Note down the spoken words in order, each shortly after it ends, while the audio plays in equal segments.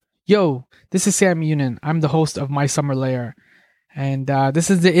Yo, this is Sam Yunin. I'm the host of My Summer Lair. And this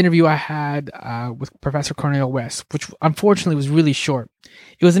is the interview I had with Professor Cornel West, which unfortunately was really short.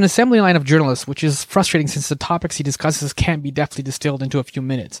 It was an assembly line of journalists, which is frustrating since the topics he discusses can't be deftly distilled into a few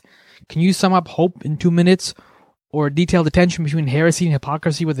minutes. Can you sum up hope in 2 minutes? Or detail the tension between heresy and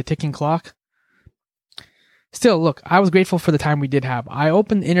hypocrisy with a ticking clock? Still, look, I was grateful for the time we did have. I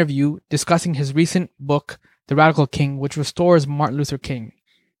opened the interview discussing his recent book, The Radical King, which restores Martin Luther King.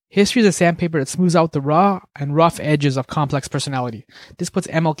 History is a sandpaper that smooths out the raw and rough edges of complex personality. This puts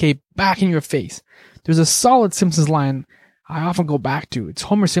MLK back in your face. There's a solid Simpsons line I often go back to. It's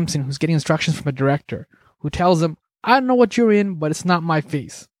Homer Simpson who's getting instructions from a director who tells him, I don't know what you're in, but it's not my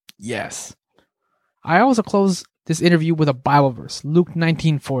face. Yes. I also close this interview with a Bible verse, Luke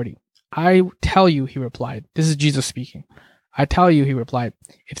 19:40. I tell you, he replied. This is Jesus speaking. I tell you, he replied,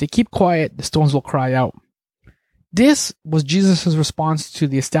 if they keep quiet, the stones will cry out. This was Jesus' response to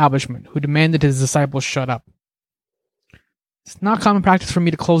the establishment, who demanded his disciples shut up. It's not common practice for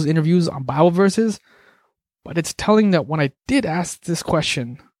me to close interviews on Bible verses, but it's telling that when I did ask this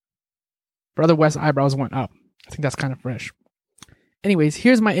question, Brother West's eyebrows went up. I think that's kind of fresh. Anyways,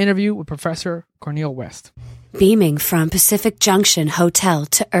 here's my interview with Professor Cornel West. Beaming from Pacific Junction Hotel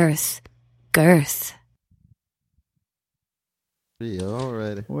to Earth, Girth. All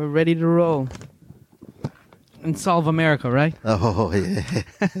righty. We're ready to roll. And solve America, right? Oh, yeah.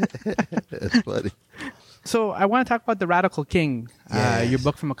 That's funny. So I want to talk about The Radical King, your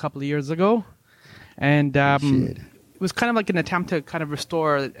book from a couple of years ago. And it was kind of like an attempt to kind of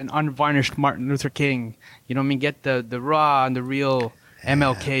restore an unvarnished Martin Luther King. You know what I mean? Get the raw and the real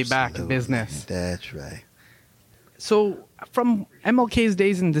MLK back in business. That's right. So from MLK's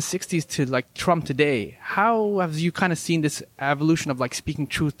days in the 60s to like Trump today, how have you kind of seen this evolution of like speaking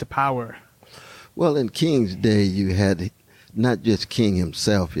truth to power? Well, in King's day, you had not just King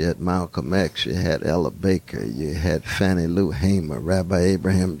himself. You had Malcolm X, you had Ella Baker, you had Fannie Lou Hamer, Rabbi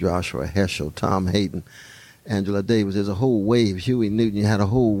Abraham Joshua Heschel, Tom Hayden, Angela Davis. There's a whole wave. Huey Newton. You had a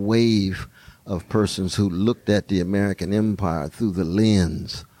whole wave of persons who looked at the American empire through the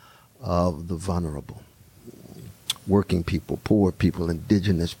lens of the vulnerable. Working people, poor people,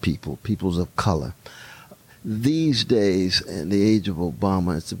 indigenous people, peoples of color. These days, in the age of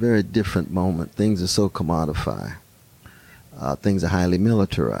Obama, it's a very different moment. Things are so commodified. Things are highly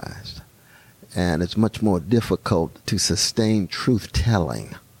militarized. And it's much more difficult to sustain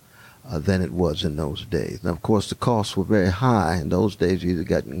truth-telling than it was in those days. Now, of course, the costs were very high. In those days, you either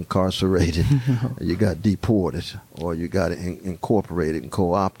got incarcerated, you got deported, or you got incorporated and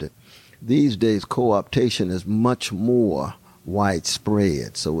co-opted. These days, co-optation is much more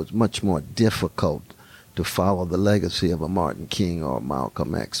widespread, so it's much more difficult to follow the legacy of a Martin King or a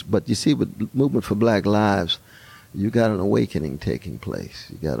Malcolm X. But you see, with Movement for Black Lives, you got an awakening taking place.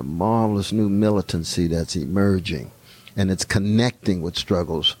 You got a marvelous new militancy that's emerging, and it's connecting with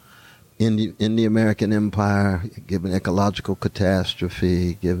struggles in the American empire, given ecological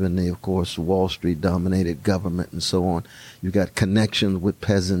catastrophe, given the, of course, Wall Street-dominated government and so on. You got connections with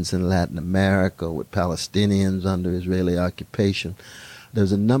peasants in Latin America, with Palestinians under Israeli occupation.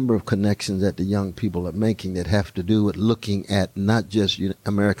 There's a number of connections that the young people are making that have to do with looking at not just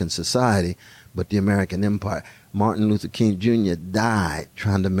American society, but the American empire. Martin Luther King Jr. died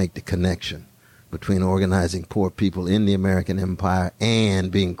trying to make the connection between organizing poor people in the American empire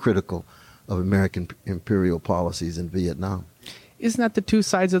and being critical of American imperial policies in Vietnam. Isn't that the two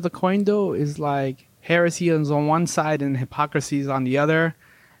sides of the coin, though? Is like heresy is on one side and hypocrisy is on the other?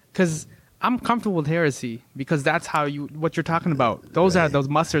 Because I'm comfortable with heresy because that's how what you're talking about. Those are those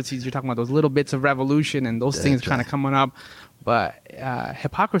mustard seeds you're talking about, those little bits of revolution and those things kind of coming up. But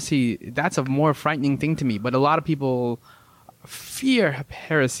hypocrisy, that's a more frightening thing to me. But a lot of people fear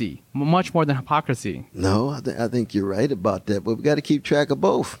heresy much more than hypocrisy. No, I think you're right about that. But we got to keep track of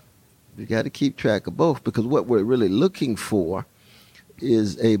both. We got to keep track of both because what we're really looking for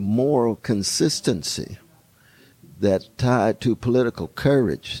is a moral consistency that's tied to political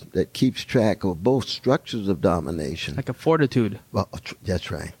courage that keeps track of both structures of domination. Like a fortitude. Well, that's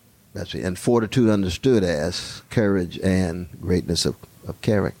right. That's right. And fortitude understood as courage and greatness of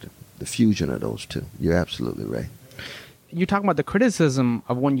character, the fusion of those two. You're absolutely right. You're talking about the criticism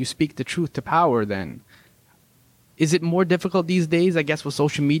of when you speak the truth to power then. Is it more difficult these days, I guess, with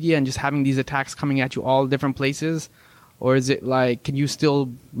social media and just having these attacks coming at you all different places? Or is it like, can you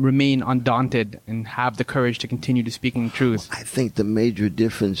still remain undaunted and have the courage to continue to speaking truth? I think the major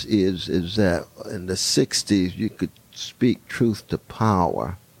difference is that in the 60s, you could speak truth to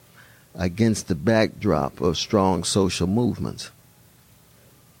power against the backdrop of strong social movements.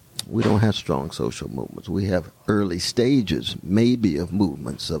 We don't have strong social movements. We have early stages, maybe, of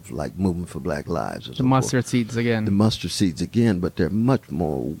movements of like Movement for Black Lives. The mustard seeds again. The mustard seeds again, but they're much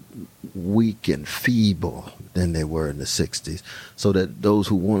more weak and feeble than they were in the 60s. So that those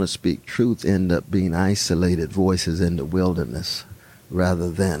who want to speak truth end up being isolated voices in the wilderness rather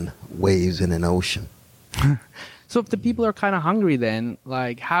than waves in an ocean. So if the people are kind of hungry then,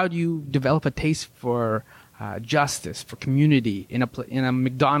 like how do you develop a taste for justice, for community in a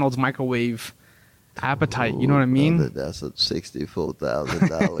McDonald's microwave appetite? You know what I mean? Brother, that's a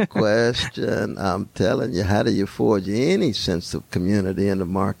 $64,000 question. I'm telling you, how do you forge any sense of community in a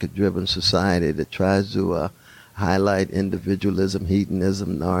market-driven society that tries to highlight individualism,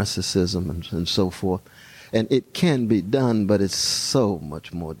 hedonism, narcissism, and so forth? And it can be done, but it's so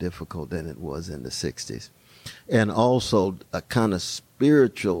much more difficult than it was in the 60s. And also a kind of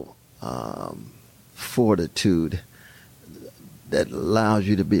spiritual fortitude that allows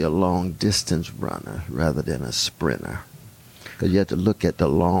you to be a long-distance runner rather than a sprinter. Because you have to look at the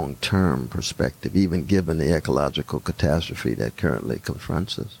long-term perspective, even given the ecological catastrophe that currently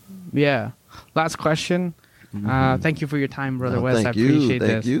confronts us. Yeah. Last question. Thank you for your time, Brother West. I appreciate this.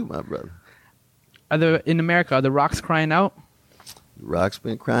 Thank you, my brother. In America, are the rocks crying out? The rock's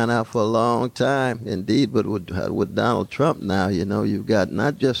been crying out for a long time, indeed. But with Donald Trump now, you know, you've got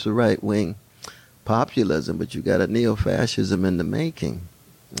not just the right-wing populism, but you got a neo-fascism in the making.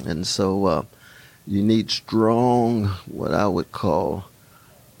 And so you need strong, what I would call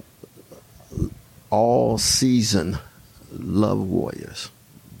all-season love warriors,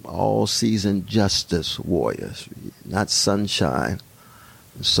 all-season justice warriors, not sunshine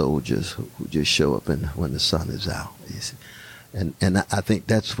soldiers who just show up when the sun is out. You see. And I think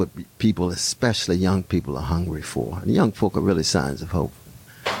that's what people, especially young people, are hungry for. And young folk are really signs of hope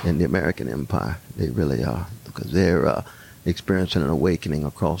in the American empire. They really are, because they're experiencing an awakening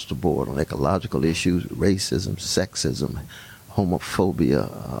across the board on ecological issues, racism, sexism,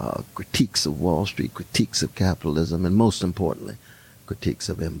 homophobia, critiques of Wall Street, critiques of capitalism, and most importantly, critiques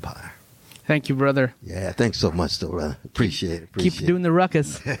of empire. Thank you, brother. Yeah, thanks so much, though, brother. Appreciate it. Keep doing the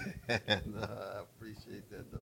ruckus.